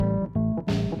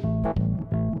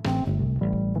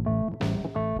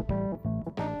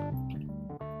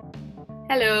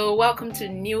Hello, welcome to a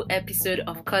new episode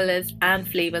of Colors and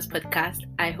Flavors podcast.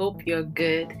 I hope you're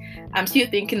good. I'm still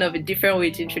thinking of a different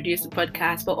way to introduce the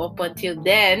podcast, but up until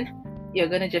then, you're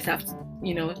gonna just have to,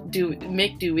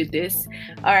 make do with this.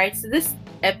 All right, so this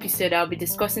episode, I'll be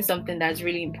discussing something that's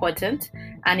really important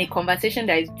and a conversation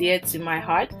that is dear to my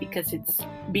heart because it's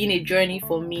been a journey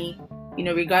for me,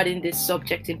 regarding this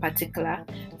subject in particular.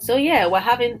 So yeah, we're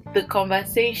having the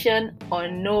conversation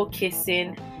on no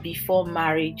kissing before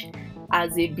marriage.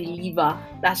 As a believer,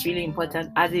 that's really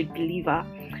important. As a believer,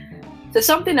 so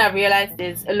something I've realized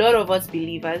is a lot of us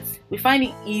believers, we find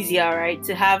it easier, right,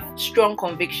 to have strong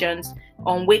convictions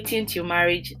on waiting till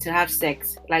marriage to have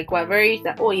sex. Like we're very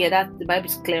that the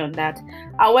Bible's clear on that.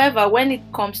 However, when it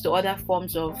comes to other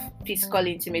forms of physical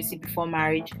intimacy before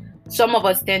marriage, some of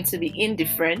us tend to be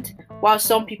indifferent, while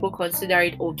some people consider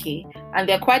it okay. And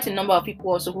there are quite a number of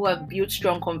people also who have built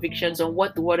strong convictions on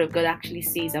what the Word of God actually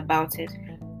says about it.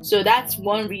 So that's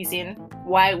one reason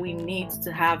why we need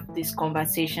to have this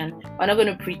conversation. We're not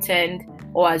going to pretend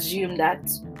or assume that,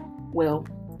 well,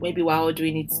 maybe we're all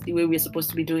doing it the way we're supposed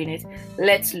to be doing it.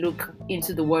 Let's look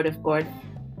into the Word of God.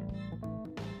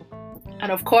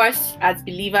 And of course, as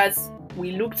believers,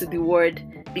 we look to the Word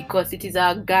because it is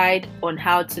our guide on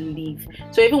how to live.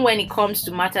 So even when it comes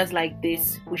to matters like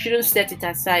this, we shouldn't set it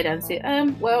aside and say,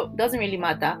 it doesn't really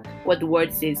matter what the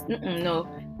Word says. No.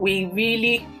 We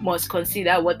really must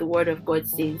consider what the Word of God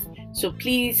says. So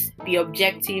please be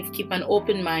objective, keep an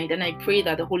open mind, and I pray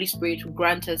that the Holy Spirit will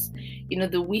grant us,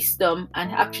 the wisdom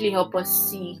and actually help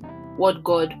us see what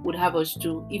God would have us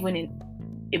do, even in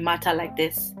a matter like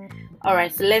this. All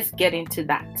right, so let's get into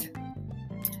that.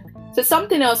 So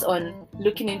something else on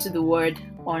looking into the Word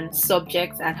on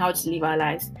subjects and how to live our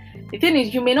lives. The thing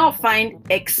is, you may not find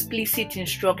explicit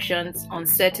instructions on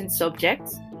certain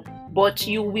subjects, but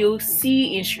you will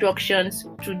see instructions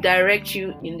to direct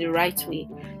you in the right way.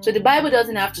 So the Bible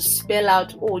doesn't have to spell out,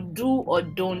 do or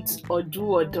don't, or do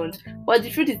or don't. But the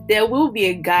truth is, there will be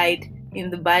a guide in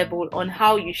the Bible on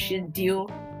how you should deal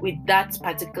with that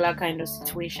particular kind of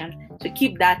situation. So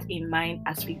keep that in mind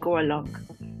as we go along.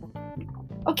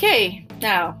 Okay,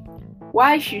 now,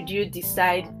 why should you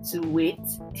decide to wait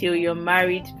till you're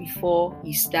married before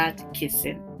you start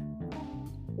kissing?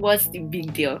 What's the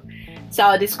big deal? So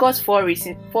I'll discuss four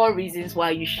reasons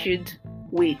why you should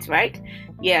wait, right?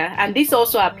 Yeah, and this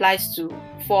also applies to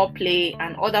foreplay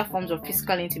and other forms of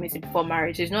physical intimacy before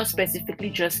marriage. It's not specifically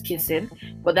just kissing,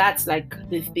 but that's like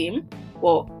the theme.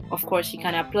 Well, of course, you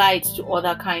can apply it to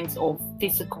other kinds of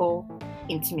physical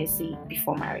intimacy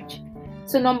before marriage.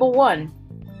 So number one,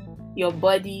 your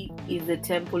body is the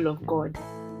temple of God.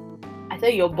 I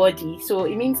said your body, so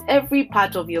it means every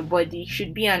part of your body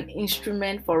should be an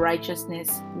instrument for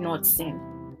righteousness, not sin.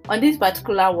 On this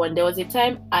particular one, there was a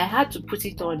time I had to put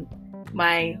it on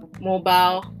my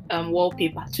mobile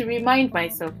wallpaper to remind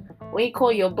myself, when you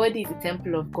call your body is the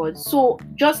temple of God. So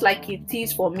just like it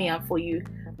is for me and for you,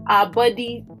 our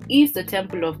body is the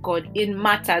temple of God. It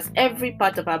matters, every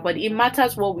part of our body. It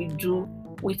matters what we do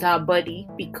with our body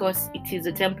because it is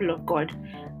the temple of God.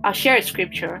 I'll share a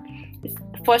scripture.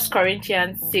 1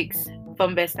 Corinthians 6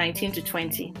 from verse 19 to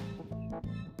 20.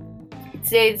 It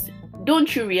says,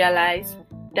 "Don't you realize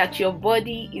that your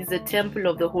body is the temple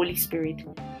of the Holy Spirit,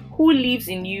 who lives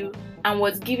in you and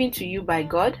was given to you by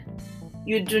God?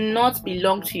 You do not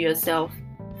belong to yourself,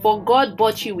 for God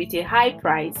bought you with a high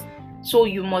price, so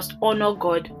you must honor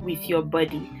God with your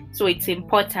body." So it's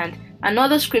important.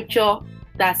 Another scripture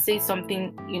that says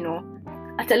something,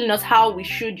 telling us how we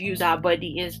should use our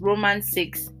body is Romans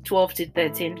 6:12 to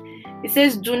 13. It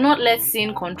says, "Do not let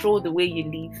sin control the way you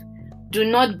live. Do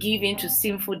not give in to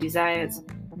sinful desires.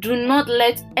 Do not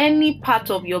let any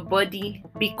part of your body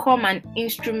become an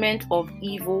instrument of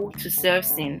evil to serve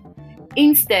sin.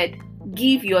 Instead,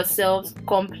 give yourselves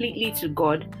completely to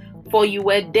God, for you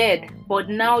were dead, but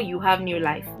now you have new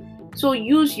life. So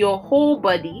use your whole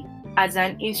body as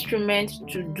an instrument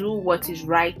to do what is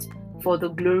right for the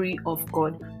glory of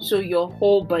God." So your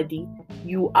whole body,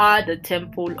 you are the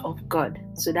temple of God.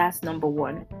 So that's number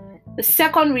one. The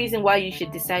second reason why you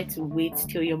should decide to wait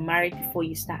till you're married before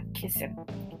you start kissing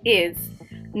is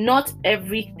not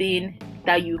everything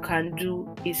that you can do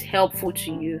is helpful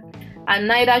to you, and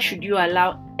neither should you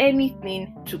allow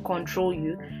anything to control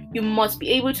you. You must be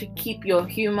able to keep your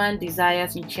human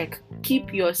desires in check,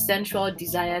 keep your sensual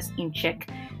desires in check.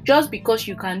 Just because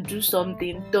you can do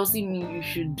something doesn't mean you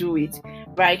should do it,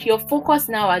 right? Your focus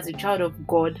now as a child of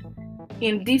God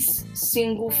in this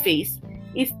single phase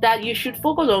is that you should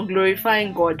focus on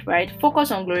glorifying God, right? Focus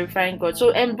on glorifying God.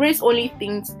 So embrace only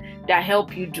things that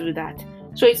help you do that.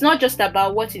 So it's not just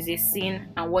about what is a sin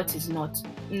and what is not.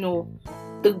 No.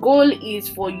 The goal is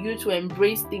for you to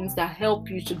embrace things that help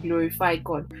you to glorify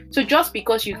God. So just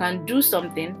because you can do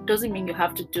something doesn't mean you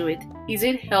have to do it. Is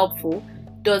it helpful?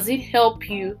 Does it help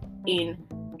you in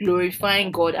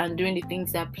glorifying God and doing the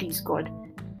things that please God?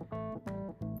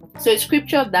 So a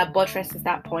scripture that buttresses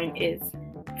that point is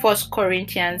 1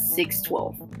 Corinthians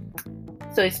 6:12.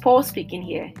 So it's Paul speaking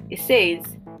here. It says,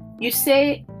 "You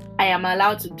say, I am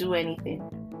allowed to do anything,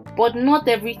 but not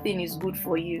everything is good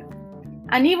for you.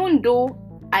 And even though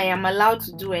I am allowed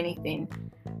to do anything,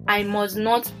 I must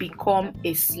not become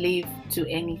a slave to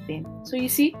anything." So you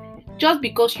see, just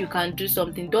because you can do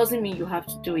something doesn't mean you have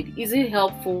to do it. Is it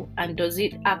helpful, and does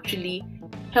it actually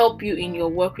help you in your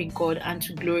work with God and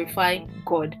to glorify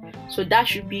God? So that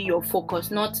should be your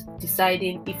focus, not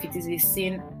deciding if it is a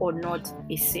sin or not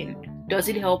a sin. Does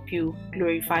it help you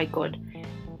glorify God?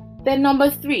 Then number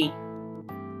 3,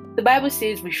 the Bible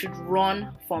says we should run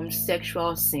from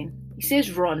sexual sin. It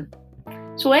says run.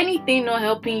 So anything not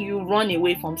helping you run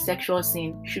away from sexual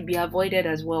sin should be avoided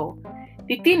as well.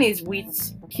 The thing is with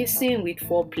kissing, with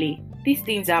foreplay, these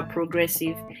things are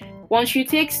progressive. Once you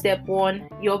take step 1,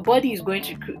 your body is going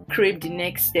to crave the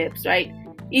next steps, right?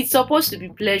 It's supposed to be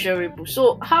pleasurable.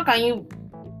 So how can you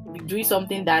be doing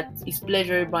something that is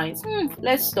pleasurable and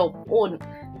let's stop? Oh,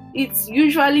 it's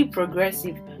usually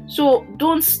progressive. So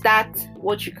don't start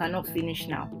what you cannot finish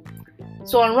now.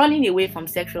 So on running away from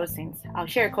sexual sins, I'll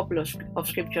share a couple of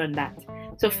scripture on that.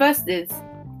 So first is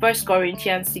 1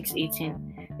 Corinthians 6:18.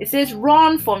 It says,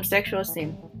 "Run from sexual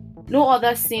sin. No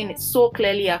other sin so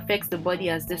clearly affects the body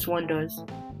as this one does.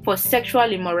 For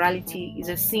sexual immorality is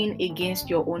a sin against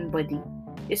your own body."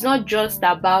 It's not just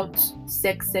about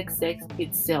sex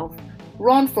itself.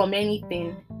 Run from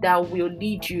anything that will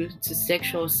lead you to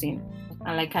sexual sin.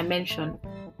 And like I mentioned,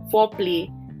 foreplay,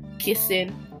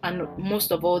 kissing, and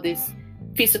most of all these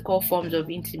physical forms of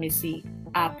intimacy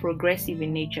are progressive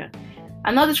in nature.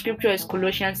 Another scripture is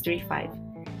Colossians 3:5.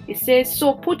 It says,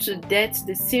 "So put to death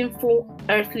the sinful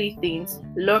earthly things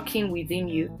lurking within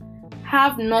you.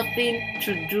 Have nothing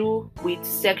to do with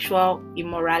sexual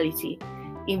immorality,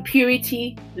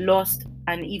 impurity, lust,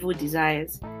 and evil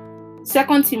desires."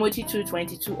 2 Timothy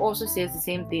 2:22 also says the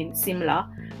same thing, similar.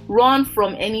 Run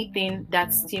from anything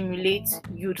that stimulates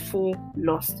youthful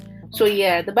lust. So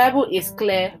yeah, the Bible is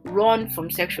clear. Run from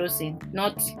sexual sin,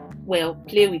 not, well,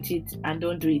 play with it and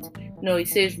don't do it. No, it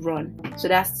says run. So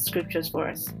that's the scriptures for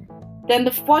us. Then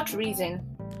the 4th reason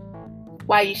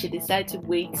why you should decide to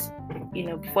wait,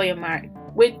 before you're married,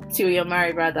 wait till you're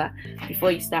married rather,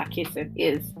 before you start kissing,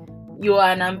 is you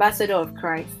are an ambassador of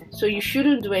Christ. So you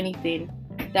shouldn't do anything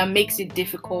that makes it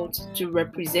difficult to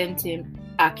represent Him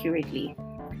accurately.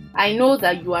 I know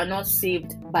that you are not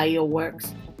saved by your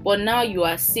works, but now you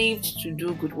are saved to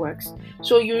do good works.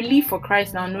 So you live for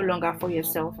Christ now, no longer for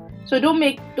yourself. So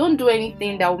don't do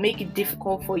anything that will make it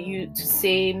difficult for you to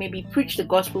say, maybe preach the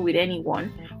gospel with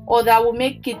anyone, or that will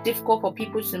make it difficult for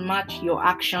people to match your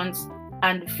actions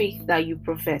and the faith that you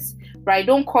profess, right?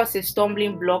 Don't cause a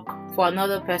stumbling block for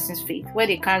another person's faith where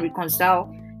they can't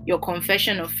reconcile your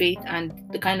confession of faith and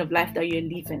the kind of life that you're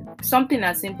living. Something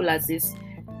as simple as this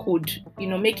could,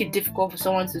 make it difficult for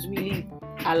someone to really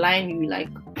align you, like,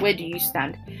 where do you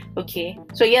stand? Okay,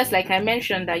 so yes, like I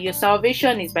mentioned, that your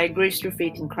salvation is by grace through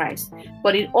faith in Christ,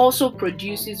 but it also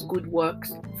produces good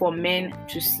works for men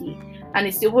to see. And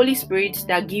it's the Holy Spirit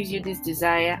that gives you this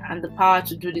desire and the power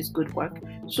to do this good work.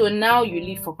 So now you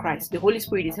live for Christ. The Holy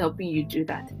Spirit is helping you do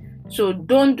that. So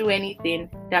don't do anything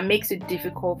that makes it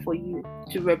difficult for you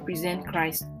to represent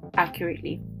Christ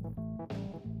accurately.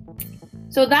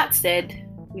 So that said,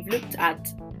 we've looked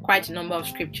at quite a number of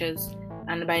scriptures,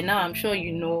 and by now I'm sure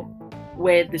you know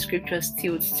where the scriptures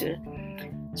tilt to.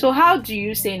 So how do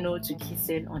you say no to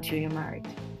kissing until you're married?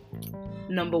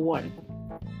 Number 1,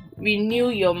 renew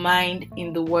your mind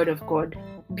in the Word of God.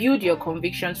 Build your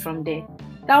convictions from there.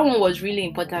 That one was really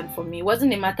important for me. It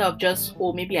wasn't a matter of just,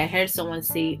 maybe I heard someone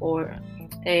say, or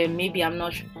maybe I'm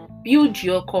not sure. Build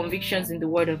your convictions in the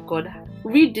Word of God.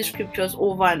 Read the scriptures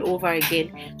over and over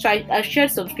again. So I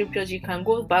shared some scriptures. You can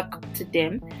go back to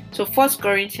them. So 1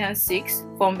 Corinthians 6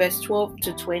 from verse 12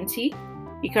 to 20.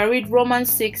 You can read Romans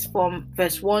 6 from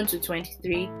verse 1 to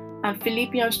 23. And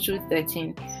Philippians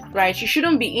 2:13. Right? You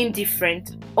shouldn't be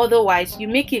indifferent. Otherwise, you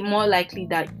make it more likely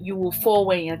that you will fall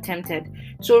when you're tempted.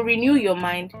 So renew your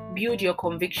mind. Build your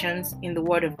convictions in the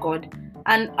Word of God.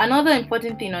 And another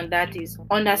important thing on that is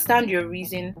understand your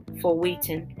reason for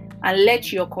waiting. And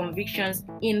let your convictions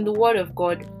in the Word of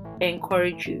God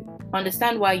encourage you.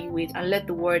 Understand why you wait and let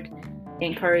the Word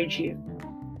encourage you.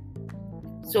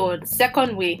 So the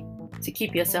second way to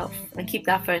keep yourself and keep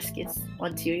that first kiss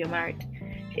until you're married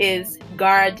is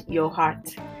guard your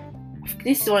heart.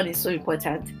 This one is so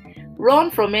important.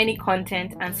 Run from any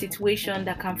content and situation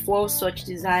that can fuel such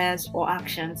desires or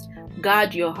actions.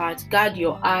 Guard your heart, guard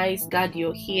your eyes, guard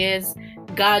your ears,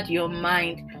 guard your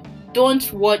mind.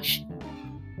 Don't watch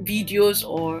videos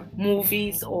or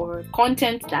movies or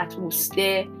content that will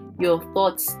steer your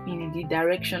thoughts in the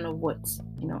direction of what,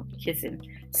 kissing.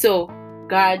 So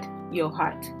guard your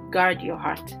heart. Guard your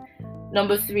heart.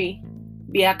 Number 3,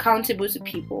 be accountable to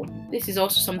people. This is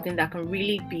also something that can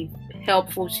really be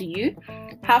helpful to you.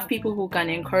 Have people who can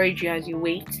encourage you as you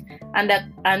wait,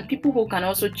 and people who can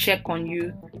also check on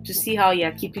you to see how you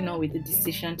are keeping on with the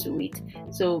decision to wait.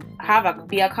 So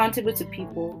be accountable to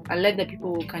people, and let the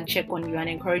people who can check on you and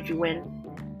encourage you when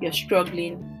you're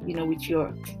struggling, with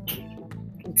your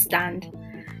stand.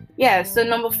 Yeah. So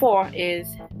number 4 is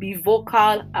be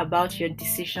vocal about your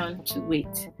decision to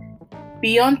wait.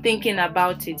 Beyond thinking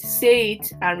about it, say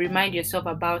it and remind yourself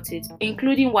about it,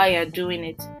 including why you're doing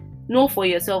it. Know for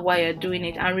yourself why you're doing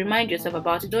it and remind yourself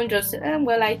about it. Don't just say,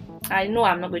 I know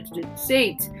I'm not going to do it.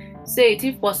 Say it.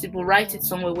 If possible, write it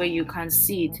somewhere where you can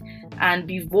see it, and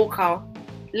be vocal.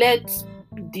 Let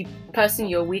the person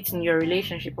you're with in your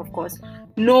relationship, of course,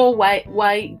 know why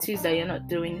it is that you're not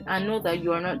doing it, and know that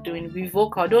you are not doing it. Be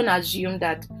vocal. Don't assume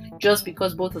that just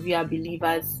because both of you are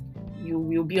believers, you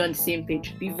will be on the same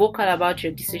page. Be vocal about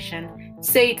your decision.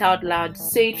 Say it out loud.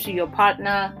 Say it to your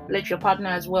partner. Let your partner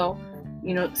as well,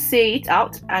 say it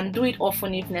out, and do it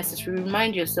often if necessary.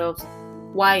 Remind yourselves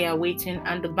why you're waiting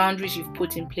and the boundaries you've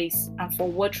put in place and for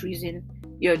what reason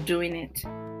you're doing it.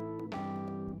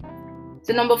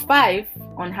 So number 5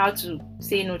 on how to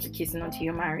say no to kissing until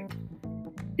you're married.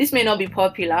 This may not be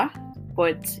popular,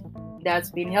 but that's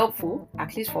been helpful,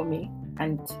 at least for me,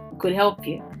 and could help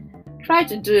you. Try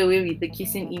to do away with the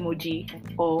kissing emoji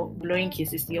or blowing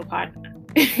kisses to your partner.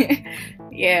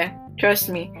 Yeah, trust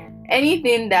me.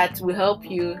 Anything that will help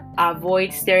you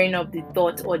avoid stirring up the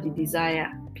thought or the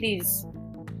desire, please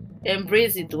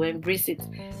embrace it.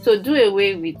 So do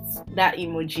away with that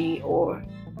emoji or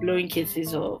blowing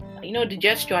kisses or the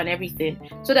gesture and everything,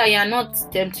 so that you're not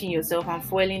tempting yourself and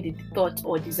fueling the thought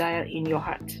or desire in your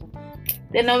heart.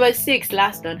 Then number 6,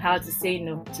 last on how to say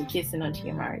no to kissing until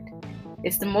you're married.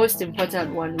 It's the most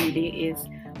important one, really, is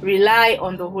rely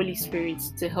on the Holy Spirit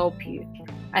to help you,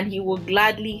 and He will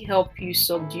gladly help you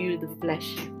subdue the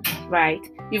flesh. Right?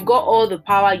 You've got all the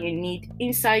power you need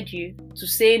inside you to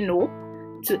say no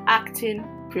to acting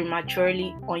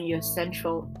prematurely on your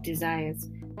sensual desires.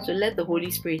 So let the Holy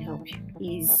Spirit help you.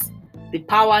 He's the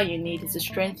power you need, it's the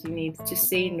strength you need to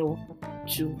say no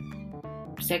to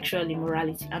sexual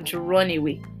immorality and to run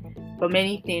away from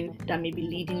anything that may be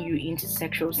leading you into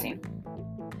sexual sin.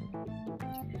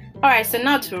 Alright, so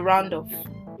now to round off,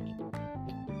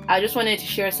 I just wanted to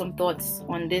share some thoughts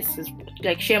on this,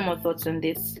 share more thoughts on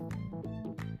this.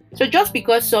 So just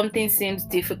because something seems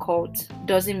difficult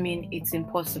doesn't mean it's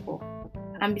impossible.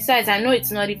 And besides, I know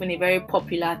it's not even a very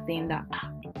popular thing that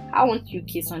how won't you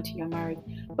kiss until you're married?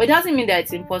 But it doesn't mean that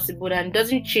it's impossible, and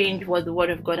doesn't change what the Word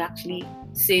of God actually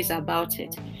says about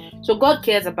it. So God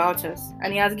cares about us,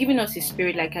 and He has given us His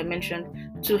Spirit, like I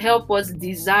mentioned, to help us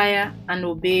desire and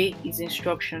obey His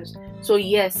instructions. So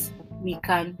yes, we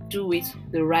can do it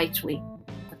the right way.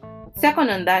 Second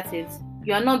on that is,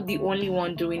 you are not the only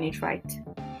one doing it right.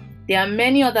 There are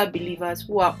many other believers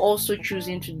who are also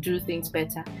choosing to do things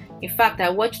better. In fact, I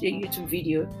watched a YouTube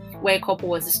video where a couple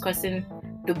was discussing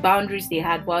the boundaries they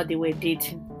had while they were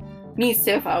dating. Me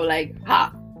myself, I was like,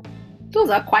 those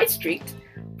are quite strict.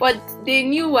 But they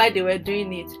knew why they were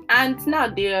doing it. And now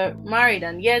they are married,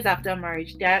 and years after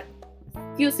marriage, they're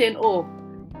still saying, oh,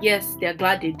 yes, they're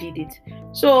glad they did it.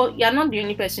 So you're not the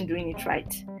only person doing it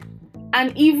right.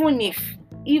 And even if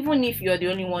you're the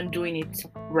only one doing it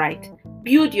right,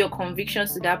 build your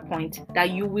convictions to that point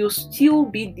that you will still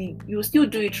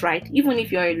do it right, even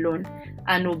if you're alone,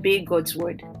 and obey God's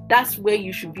word. That's where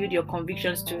you should build your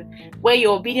convictions to, where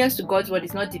your obedience to God's word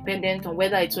is not dependent on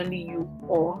whether it's only you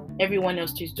or everyone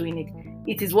else who's doing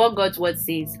it. It is what God's word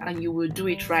says, and you will do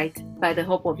it right by the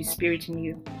help of His Spirit in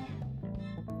you.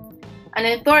 And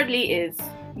then thirdly is,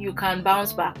 you can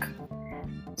bounce back.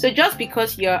 So just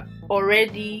because you're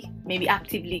already maybe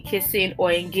actively kissing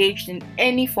or engaged in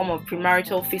any form of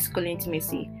premarital physical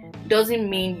intimacy doesn't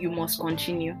mean you must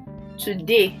continue.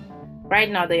 Today, right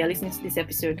now that you're listening to this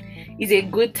episode, is a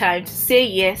good time to say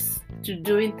yes to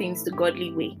doing things the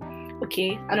godly way.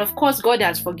 Okay? And of course, God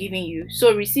has forgiven you.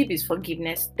 So receive His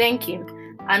forgiveness, thank Him,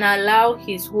 and allow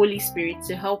His Holy Spirit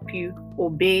to help you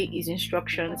obey His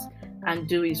instructions and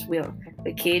do His will.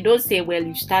 Okay? Don't say, well,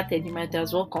 you started, you might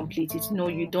as well complete it. No,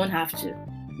 you don't have to.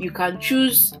 You can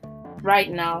choose right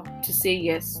now to say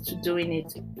yes to doing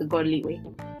it the godly way.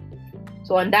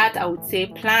 So on that, I would say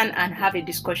plan and have a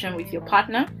discussion with your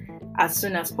partner as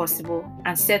soon as possible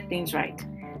and set things right.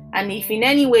 And if in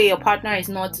any way your partner is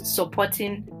not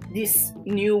supporting this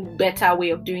new, better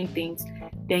way of doing things,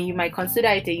 then you might consider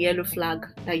it a yellow flag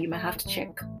that you might have to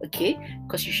check, okay?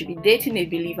 Because you should be dating a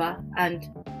believer, and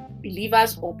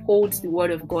believers uphold the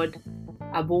word of God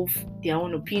above their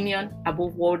own opinion,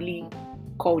 above worldly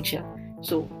culture.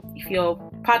 So if your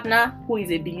partner, who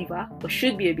is a believer or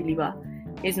should be a believer,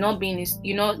 is not being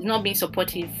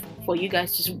supportive for you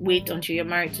guys to wait until you're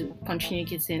married to continue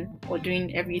kissing or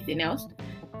doing everything else,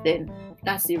 then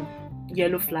that's a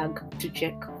yellow flag to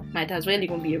check. Might as well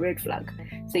even be a red flag.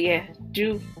 So yeah,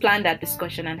 do plan that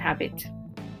discussion and have it.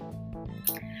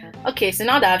 Okay, so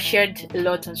now that I've shared a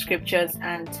lot on scriptures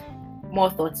and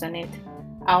more thoughts on it,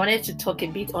 I wanted to talk a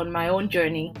bit on my own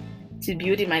journey to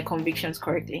building my convictions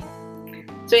correctly.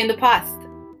 So in the past,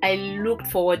 I looked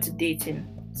forward to dating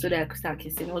so that I could start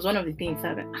kissing. It was one of the things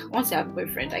that once you have a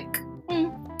boyfriend,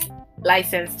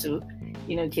 license to,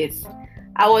 kiss.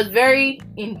 I was very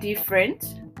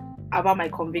indifferent about my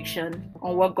conviction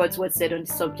on what God's word said on the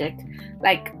subject.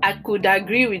 Like, I could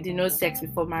agree with no sex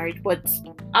before marriage, but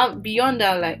beyond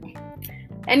that, like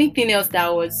anything else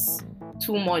that was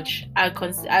too much, I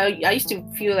used to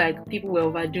feel like people were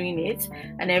overdoing it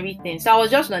and everything. So I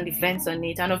was just on the fence on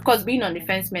it. And of course, being on the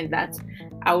fence meant that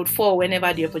I would fall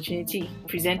whenever the opportunity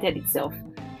presented itself.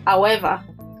 However,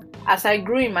 as I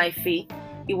grew in my faith,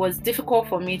 it was difficult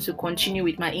for me to continue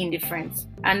with my indifference.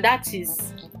 And that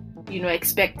is,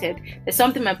 expected. There's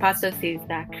something my pastor says,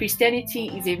 that Christianity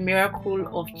is a miracle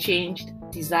of changed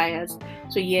desires.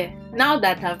 So yeah, now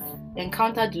that I've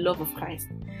encountered the love of Christ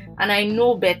and I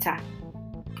know better,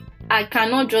 I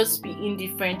cannot just be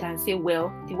indifferent and say,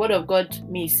 well, the word of God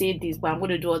may say this, but I'm going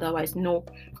to do otherwise. No.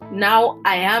 Now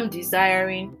I am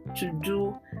desiring to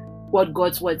do what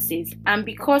God's word says. And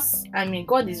because,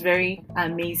 God is very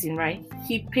amazing, right?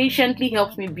 He patiently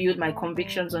helps me build my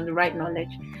convictions on the right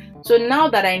knowledge. So now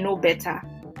that I know better,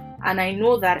 and I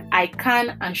know that I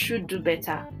can and should do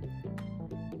better,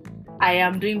 I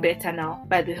am doing better now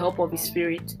by the help of His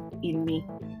Spirit in me.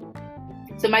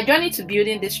 So my journey to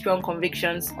building these strong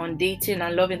convictions on dating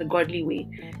and loving the godly way,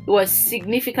 it was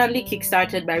significantly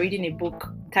kickstarted by reading a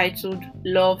book titled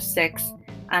Love, Sex,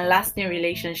 and Lasting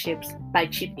Relationships by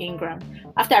Chip Ingram.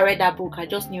 After I read that book, I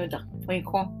just knew that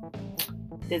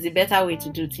there's a better way to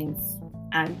do things.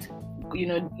 And you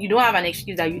don't have an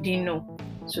excuse that you didn't know.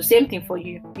 So same thing for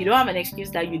you. You don't have an excuse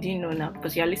that you didn't know now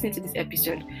because you're listening to this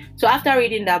episode. So after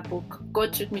reading that book,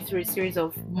 God took me through a series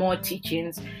of more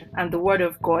teachings and the word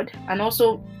of God, and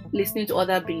also listening to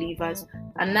other believers.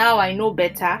 And now I know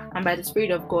better, and by the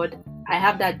Spirit of God, I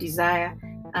have that desire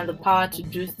and the power to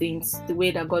do things the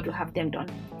way that God will have them done.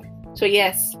 So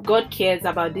yes, God cares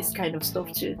about this kind of stuff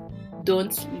too.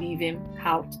 Don't leave Him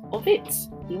out of it.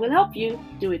 He will help you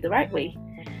do it the right way.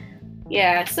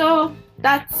 Yeah, so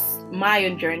that's my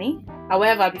own journey.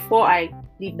 However, before I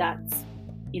leave that,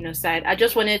 side, I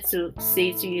just wanted to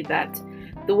say to you that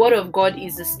the word of God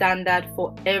is the standard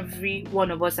for every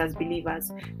one of us as believers.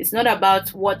 It's not about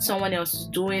what someone else is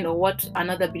doing or what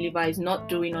another believer is not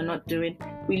doing or not doing.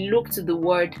 We look to the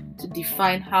word to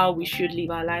define how we should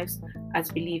live our lives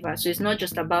as believers. So it's not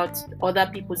just about other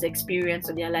people's experience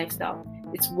or their lifestyle.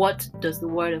 It's what does the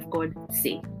word of God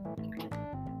say.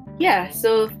 Yeah,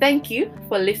 so thank you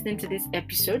for listening to this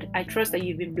episode. I trust that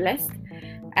you've been blessed.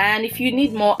 And if you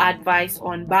need more advice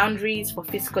on boundaries for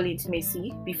physical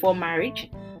intimacy before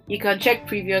marriage, you can check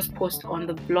previous posts on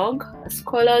the blog,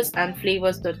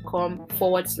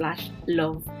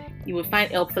 scholarsandflavors.com/love. You will find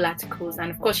helpful articles,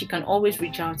 and of course, you can always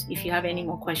reach out if you have any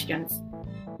more questions.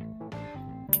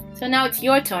 So now it's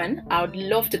your turn. I would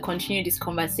love to continue this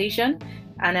conversation,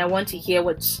 and I want to hear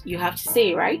what you have to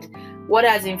say, right? What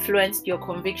has influenced your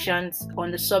convictions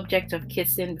on the subject of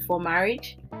kissing before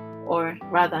marriage, or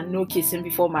rather no kissing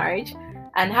before marriage?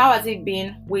 And how has it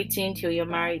been waiting till you're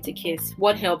married to kiss?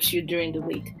 What helps you during the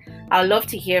wait? I'd love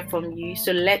to hear from you.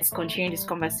 So let's continue this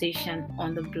conversation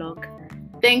on the blog.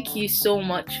 Thank you so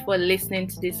much for listening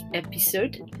to this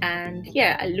episode. And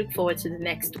yeah, I look forward to the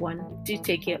next one. Do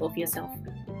take care of yourself.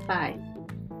 Bye.